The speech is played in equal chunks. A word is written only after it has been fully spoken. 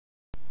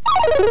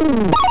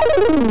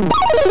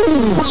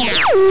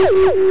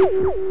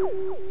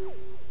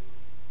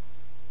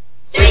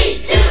Three,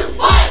 two,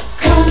 one.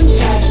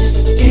 Contact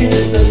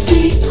is the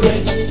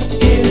secret,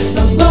 is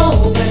the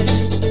moment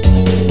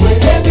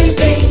when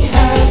everything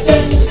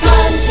happens.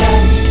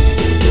 Contact.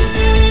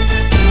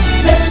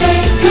 Let's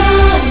make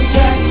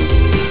contact.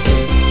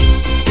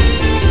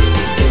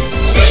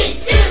 3,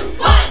 2,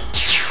 1.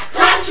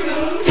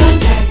 Classroom.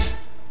 Contact.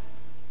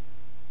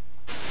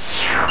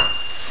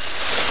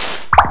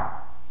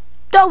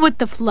 Go with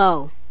the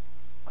flow.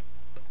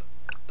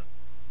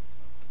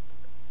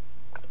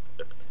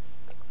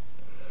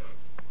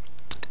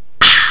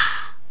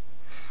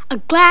 A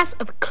glass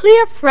of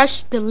clear,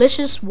 fresh,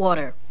 delicious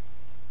water.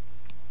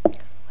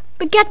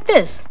 But get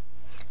this,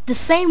 the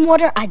same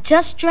water I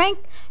just drank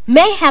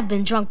may have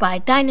been drunk by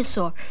a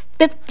dinosaur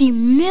 50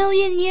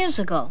 million years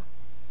ago.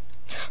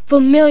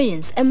 For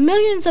millions and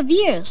millions of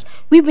years,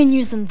 we've been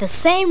using the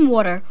same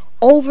water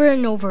over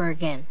and over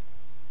again.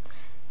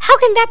 How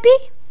can that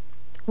be?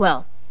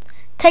 Well,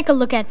 take a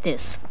look at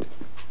this.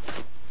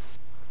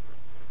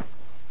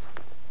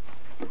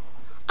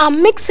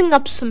 I'm mixing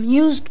up some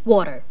used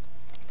water.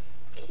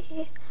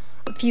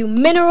 A few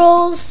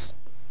minerals,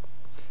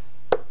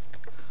 a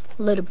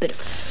little bit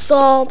of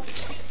salt,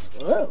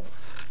 whoa.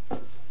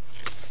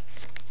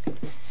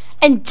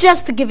 And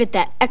just to give it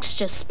that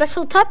extra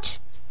special touch,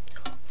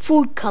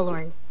 food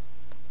coloring.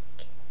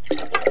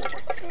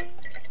 Okay.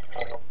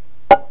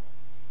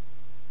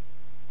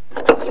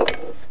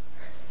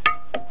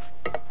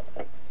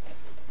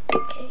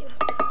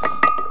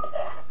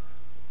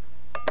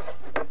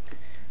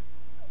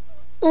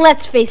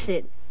 Let's face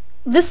it,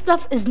 this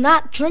stuff is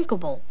not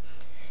drinkable.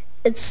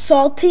 It's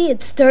salty,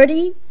 it's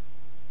dirty,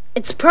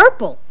 it's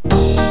purple.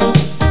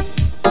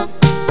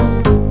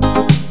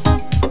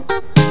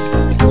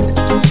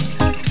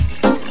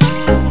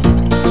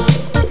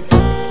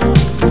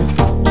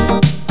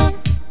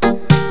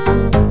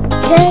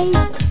 Okay,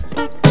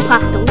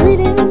 pop the lid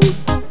in.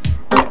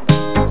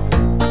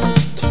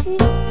 Okay,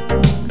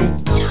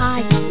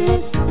 tie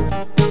this.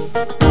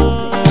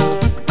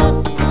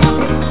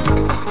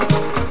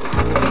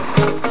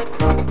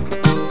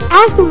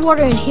 As the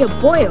water in here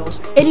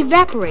boils, it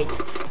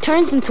evaporates,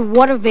 turns into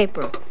water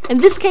vapor, in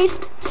this case,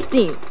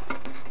 steam.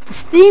 The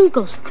steam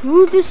goes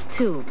through this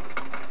tube.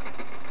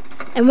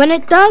 And when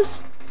it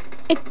does,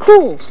 it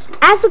cools.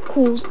 As it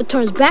cools, it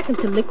turns back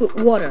into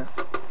liquid water.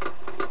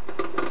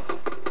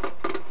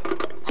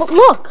 But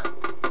look!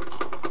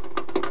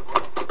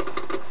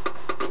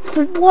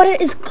 The water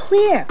is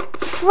clear,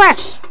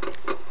 fresh,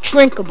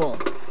 drinkable.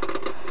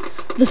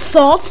 The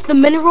salts, the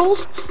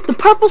minerals, the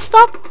purple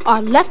stuff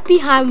are left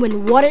behind when the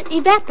water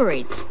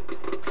evaporates.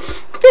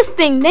 This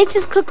thing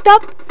nature's cooked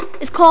up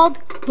is called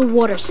the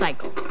water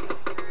cycle.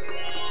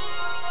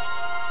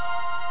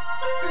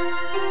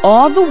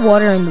 All the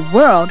water in the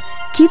world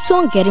keeps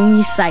on getting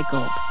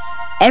recycled.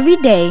 Every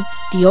day,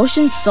 the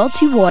ocean's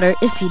salty water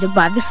is heated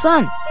by the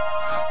sun.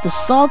 The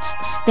salts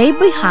stay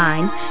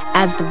behind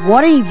as the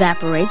water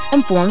evaporates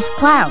and forms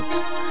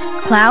clouds.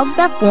 Clouds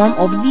that form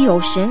over the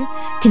ocean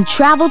can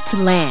travel to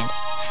land.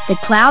 The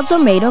clouds are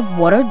made of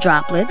water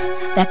droplets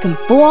that can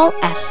fall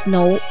as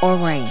snow or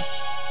rain.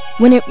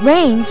 When it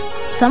rains,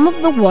 some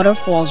of the water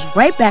falls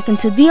right back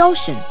into the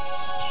ocean.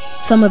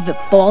 Some of it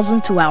falls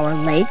into our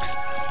lakes,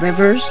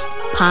 rivers,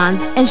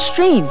 ponds, and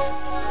streams.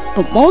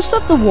 But most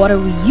of the water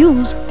we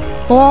use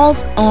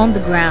falls on the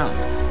ground.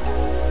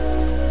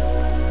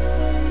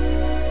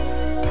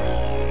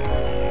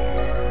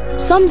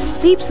 Some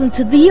seeps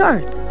into the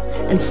earth,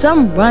 and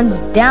some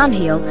runs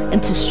downhill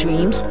into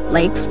streams,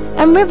 lakes,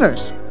 and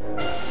rivers.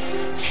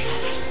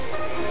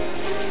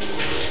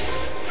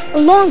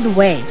 Along the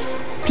way,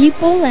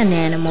 people and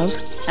animals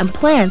and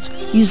plants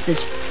use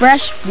this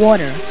fresh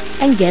water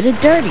and get it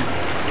dirty.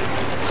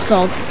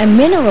 Salts and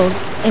minerals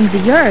in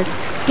the earth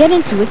get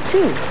into it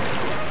too,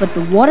 but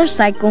the water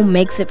cycle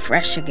makes it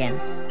fresh again.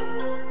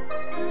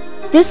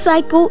 This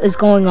cycle is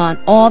going on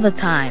all the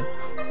time,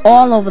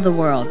 all over the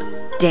world,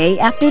 day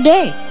after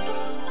day.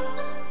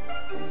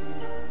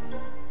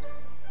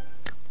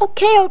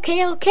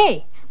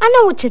 Okay. I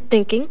know what you're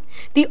thinking.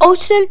 The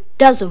ocean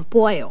doesn't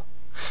boil.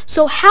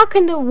 So how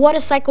can the water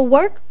cycle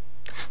work?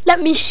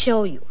 Let me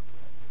show you.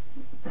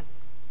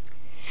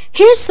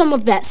 Here's some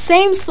of that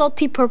same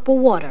salty purple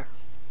water.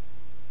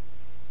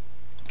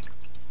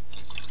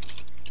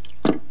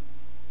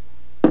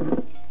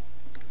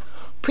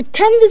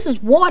 Pretend this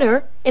is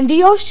water in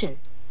the ocean.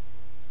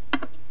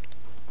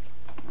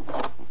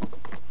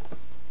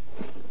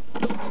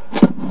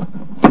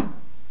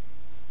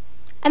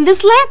 And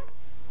this lamp?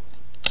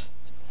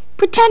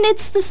 Pretend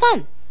it's the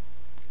sun.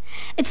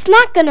 It's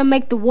not going to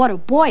make the water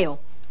boil,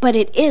 but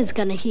it is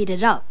going to heat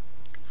it up.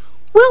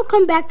 We'll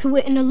come back to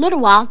it in a little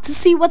while to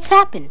see what's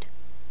happened.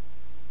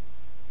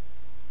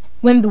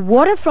 When the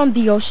water from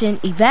the ocean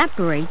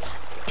evaporates,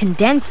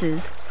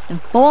 condenses,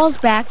 and falls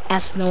back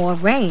as snow or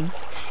rain,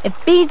 it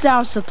feeds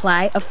our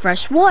supply of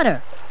fresh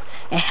water.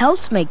 It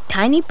helps make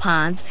tiny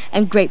ponds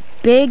and great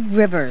big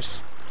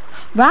rivers.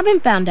 Robin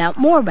found out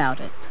more about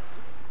it.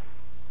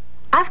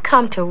 I've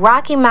come to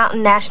Rocky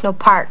Mountain National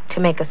Park to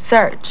make a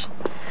search.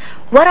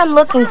 What I'm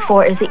looking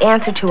for is the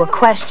answer to a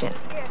question.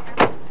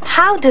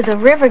 How does a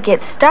river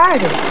get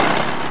started?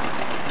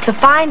 To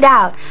find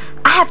out,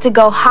 I have to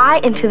go high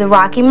into the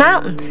Rocky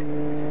Mountains,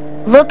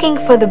 looking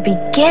for the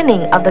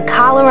beginning of the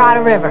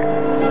Colorado River.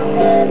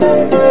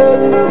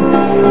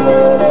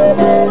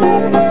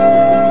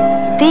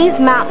 These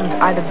mountains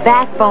are the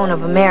backbone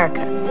of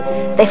America.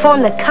 They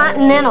form the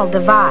Continental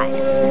Divide.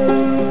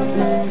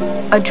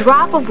 A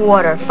drop of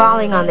water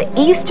falling on the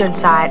eastern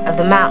side of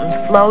the mountains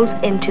flows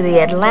into the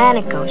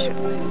Atlantic Ocean,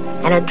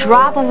 and a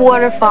drop of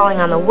water falling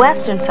on the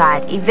western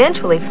side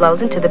eventually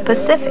flows into the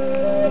Pacific.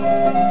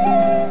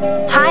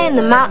 High in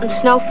the mountain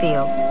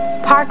snowfields,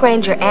 Park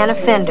Ranger Anna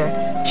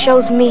Fender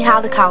shows me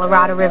how the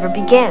Colorado River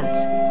begins.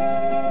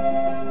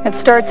 It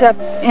starts up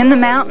in the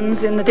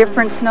mountains in the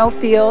different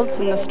snowfields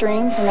and the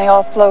streams, and they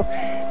all flow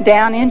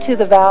down into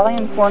the valley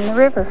and form the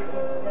river.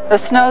 The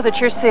snow that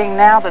you're seeing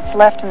now that's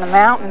left in the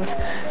mountains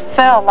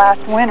fell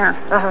last winter,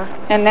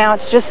 and now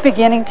it's just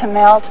beginning to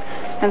melt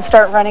and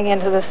start running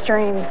into the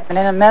streams. And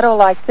in a meadow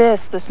like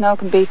this, the snow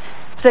can be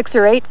 6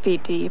 or 8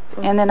 feet deep,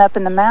 and then up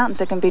in the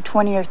mountains it can be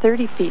 20 or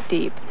 30 feet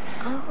deep.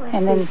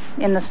 And then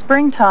in the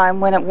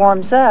springtime, when it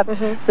warms up,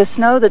 the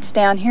snow that's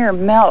down here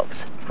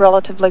melts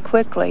relatively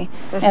quickly,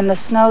 and the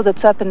snow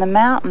that's up in the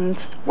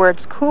mountains, where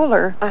it's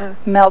cooler,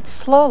 melts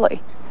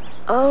slowly.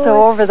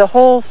 So over the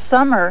whole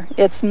summer,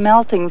 it's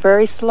melting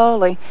very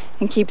slowly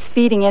and keeps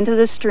feeding into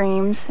the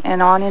streams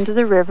and on into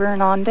the river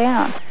and on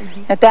down.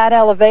 At that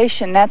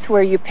elevation, that's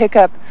where you pick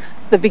up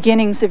the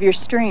beginnings of your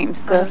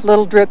streams, the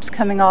little drips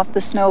coming off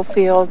the snow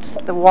fields,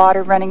 the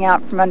water running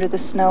out from under the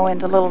snow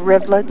into little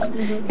rivulets,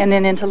 and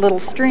then into little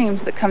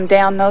streams that come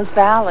down those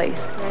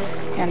valleys.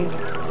 And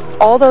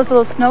all those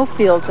little snow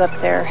fields up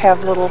there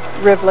have little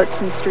rivulets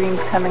and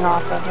streams coming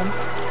off of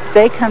them.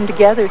 They come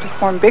together to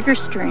form bigger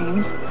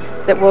streams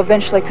that will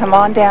eventually come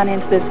on down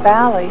into this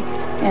valley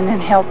and then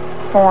help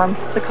form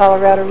the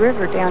Colorado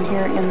River down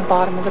here in the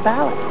bottom of the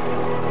valley.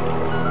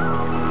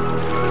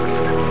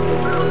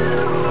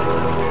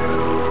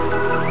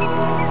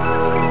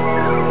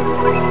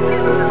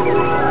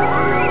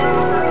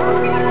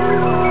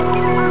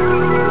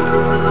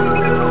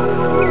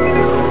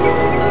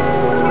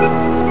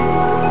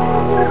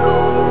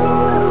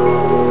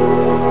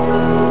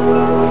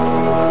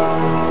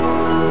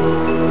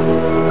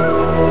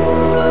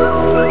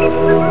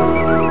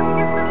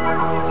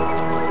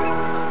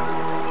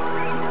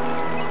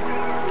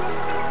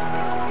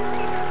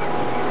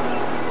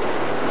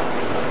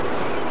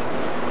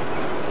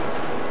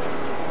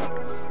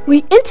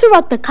 We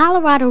interrupt the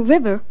Colorado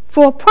River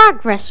for a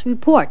progress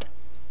report.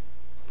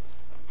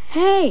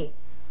 Hey,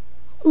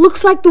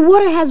 looks like the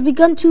water has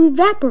begun to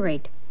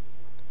evaporate.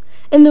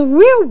 In the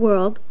real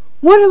world,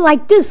 water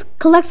like this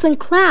collects in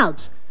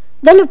clouds.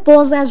 Then it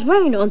falls as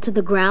rain onto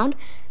the ground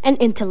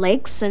and into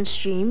lakes and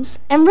streams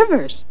and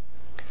rivers,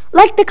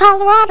 like the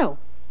Colorado.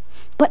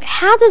 But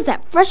how does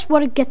that fresh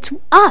water get to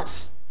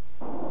us?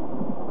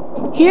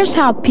 Here's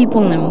how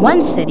people in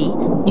one city,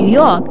 New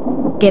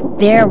York, get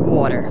their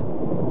water.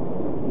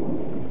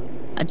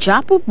 A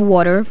drop of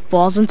water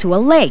falls into a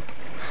lake.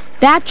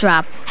 That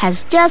drop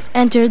has just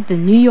entered the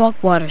New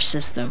York water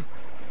system.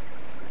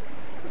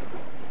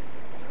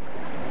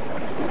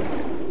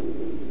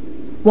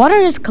 Water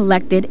is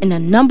collected in a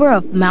number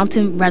of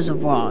mountain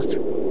reservoirs.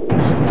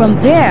 From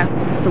there,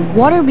 the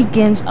water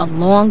begins a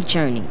long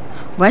journey,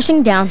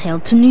 rushing downhill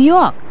to New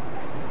York.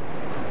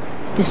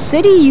 The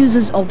city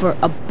uses over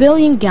 1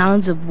 billion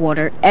gallons of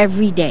water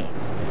every day.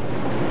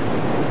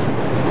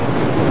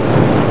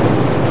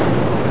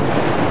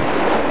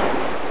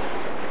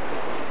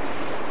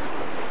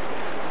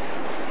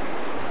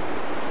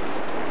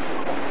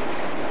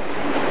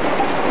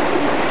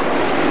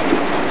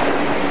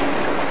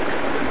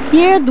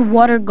 Here, the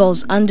water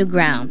goes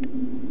underground.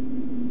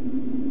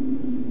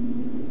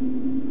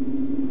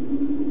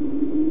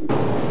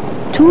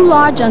 Two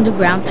large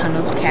underground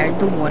tunnels carry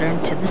the water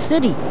into the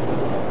city.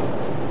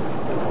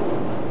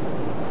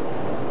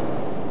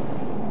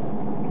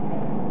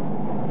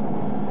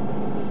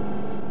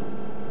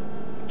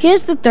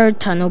 Here's the third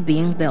tunnel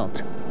being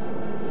built.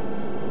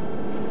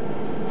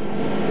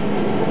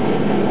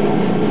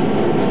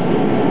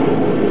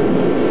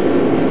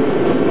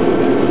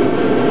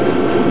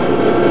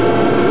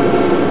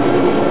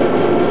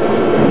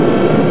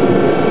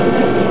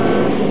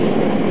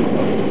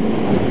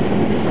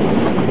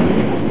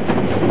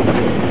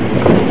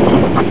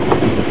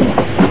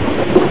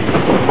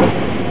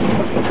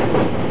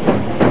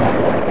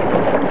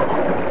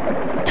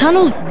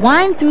 Tunnels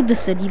wind through the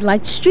city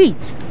like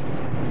streets.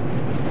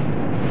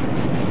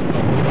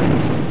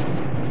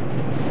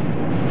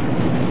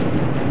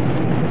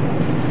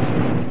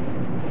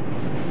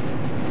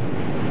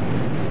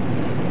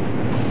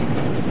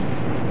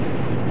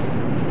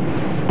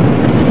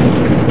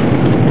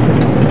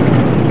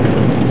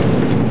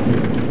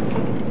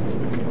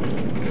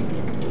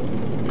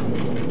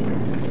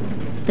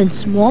 Then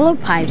smaller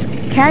pipes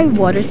carry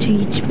water to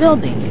each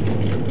building.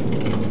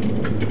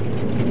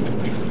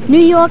 New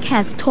York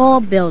has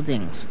tall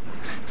buildings.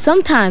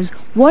 Sometimes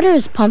water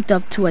is pumped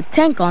up to a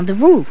tank on the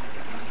roof,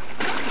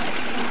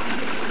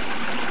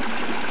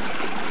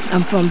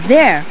 and from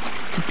there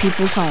to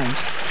people's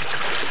homes.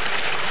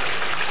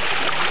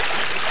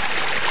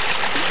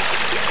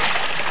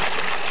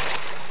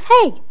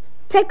 Hey,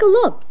 take a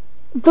look.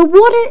 The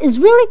water is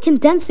really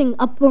condensing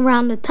up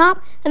around the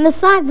top and the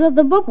sides of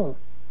the bubble.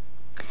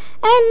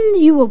 And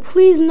you will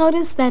please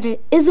notice that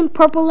it isn't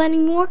purple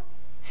anymore.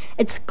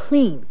 It's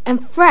clean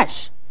and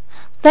fresh,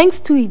 thanks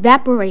to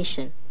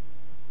evaporation.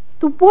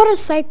 The water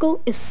cycle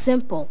is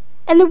simple,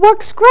 and it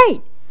works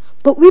great.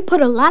 But we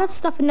put a lot of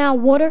stuff in our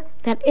water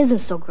that isn't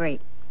so great.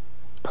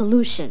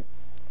 Pollution.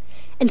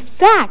 In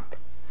fact,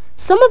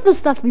 some of the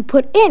stuff we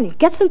put in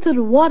gets into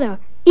the water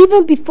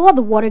even before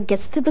the water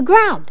gets to the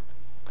ground.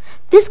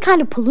 This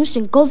kind of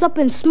pollution goes up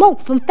in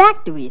smoke from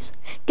factories,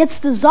 gets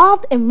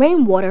dissolved in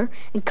rainwater,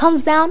 and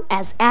comes down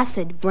as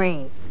acid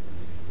rain.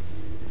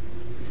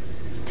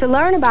 To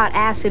learn about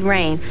acid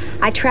rain,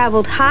 I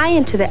traveled high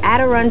into the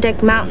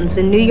Adirondack Mountains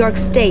in New York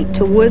State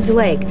to Woods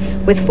Lake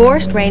with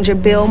Forest Ranger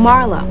Bill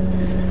Marlowe.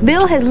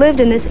 Bill has lived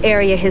in this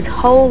area his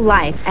whole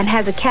life and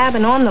has a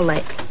cabin on the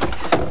lake.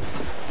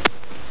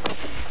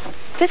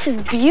 This is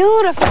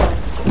beautiful.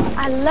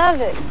 I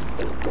love it.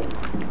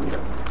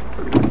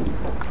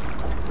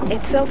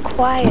 It's so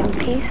quiet and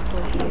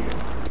peaceful here.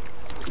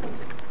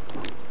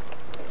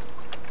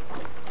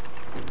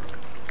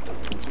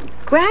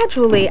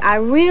 Gradually, I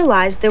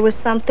realized there was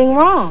something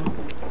wrong.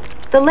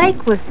 The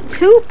lake was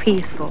too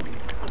peaceful.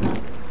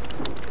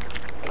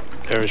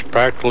 There's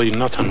practically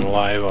nothing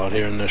alive out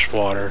here in this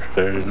water.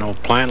 There's no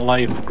plant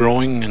life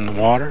growing in the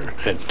water.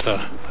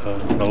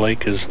 The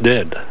lake is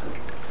dead.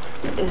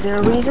 Is there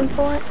a reason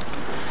for it?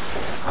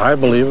 I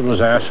believe it was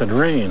acid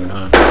rain.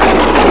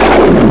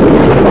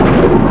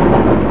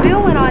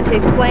 Bill went on to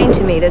explain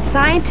to me that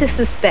scientists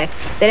suspect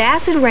that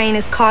acid rain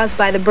is caused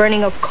by the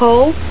burning of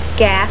coal,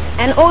 gas,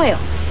 and oil.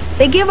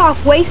 They give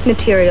off waste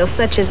materials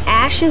such as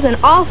ashes and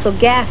also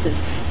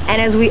gases.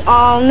 And as we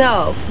all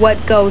know,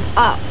 what goes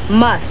up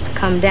must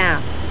come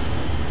down.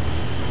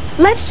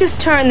 Let's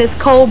just turn this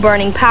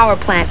coal-burning power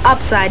plant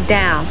upside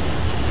down.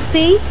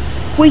 See?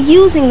 We're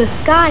using the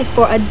sky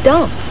for a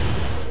dump.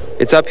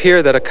 It's up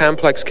here that a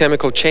complex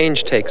chemical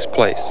change takes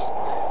place.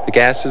 The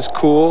gases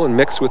cool and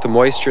mix with the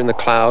moisture in the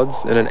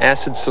clouds, and an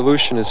acid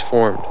solution is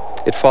formed.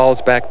 It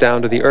falls back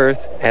down to the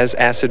earth as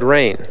acid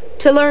rain.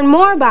 To learn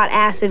more about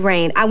acid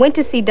rain, I went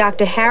to see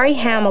Dr. Harry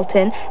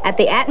Hamilton at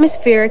the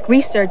Atmospheric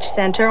Research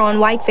Center on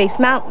Whiteface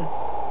Mountain.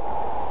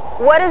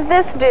 What does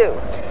this do?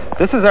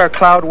 This is our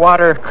cloud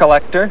water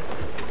collector.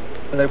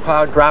 And the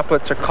cloud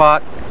droplets are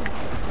caught,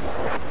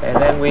 and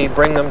then we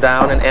bring them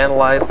down and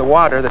analyze the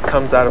water that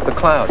comes out of the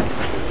cloud.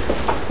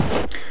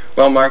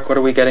 Well, Mark, what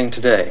are we getting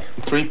today?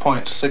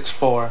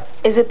 3.64.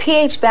 Is a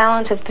pH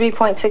balance of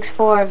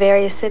 3.64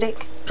 very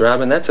acidic?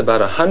 Robin, that's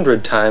about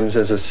 100 times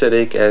as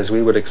acidic as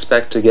we would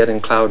expect to get in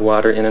cloud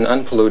water in an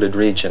unpolluted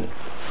region.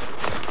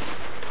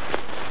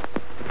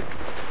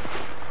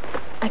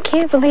 I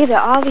can't believe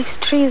that all these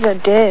trees are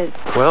dead.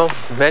 Well,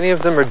 many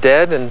of them are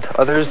dead and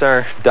others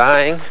are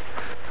dying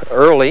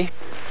early.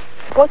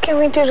 What can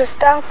we do to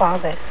stop all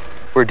this?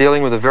 We're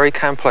dealing with a very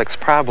complex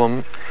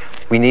problem.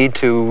 We need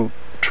to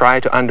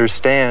try to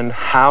understand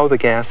how the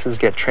gases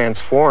get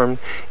transformed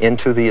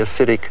into the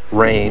acidic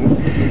rain.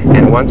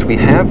 And once we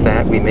have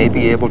that, we may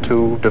be able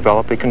to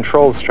develop a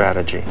control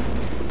strategy.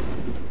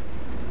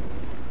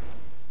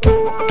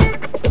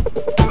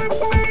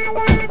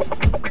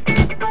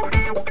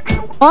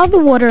 All the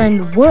water in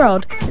the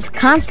world is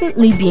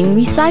constantly being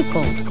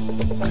recycled.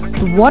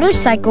 The water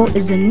cycle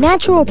is a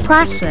natural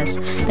process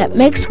that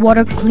makes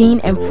water clean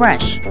and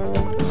fresh.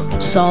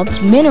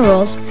 Salts,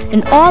 minerals,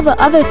 and all the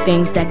other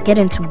things that get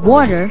into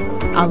water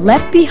are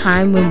left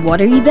behind when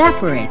water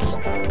evaporates.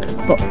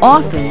 But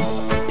often,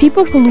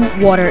 people pollute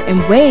water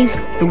in ways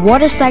the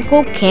water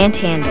cycle can't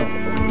handle.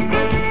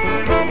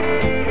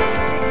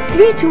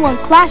 321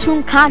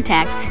 Classroom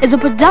Contact is a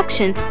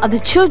production of the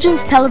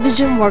Children's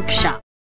Television Workshop.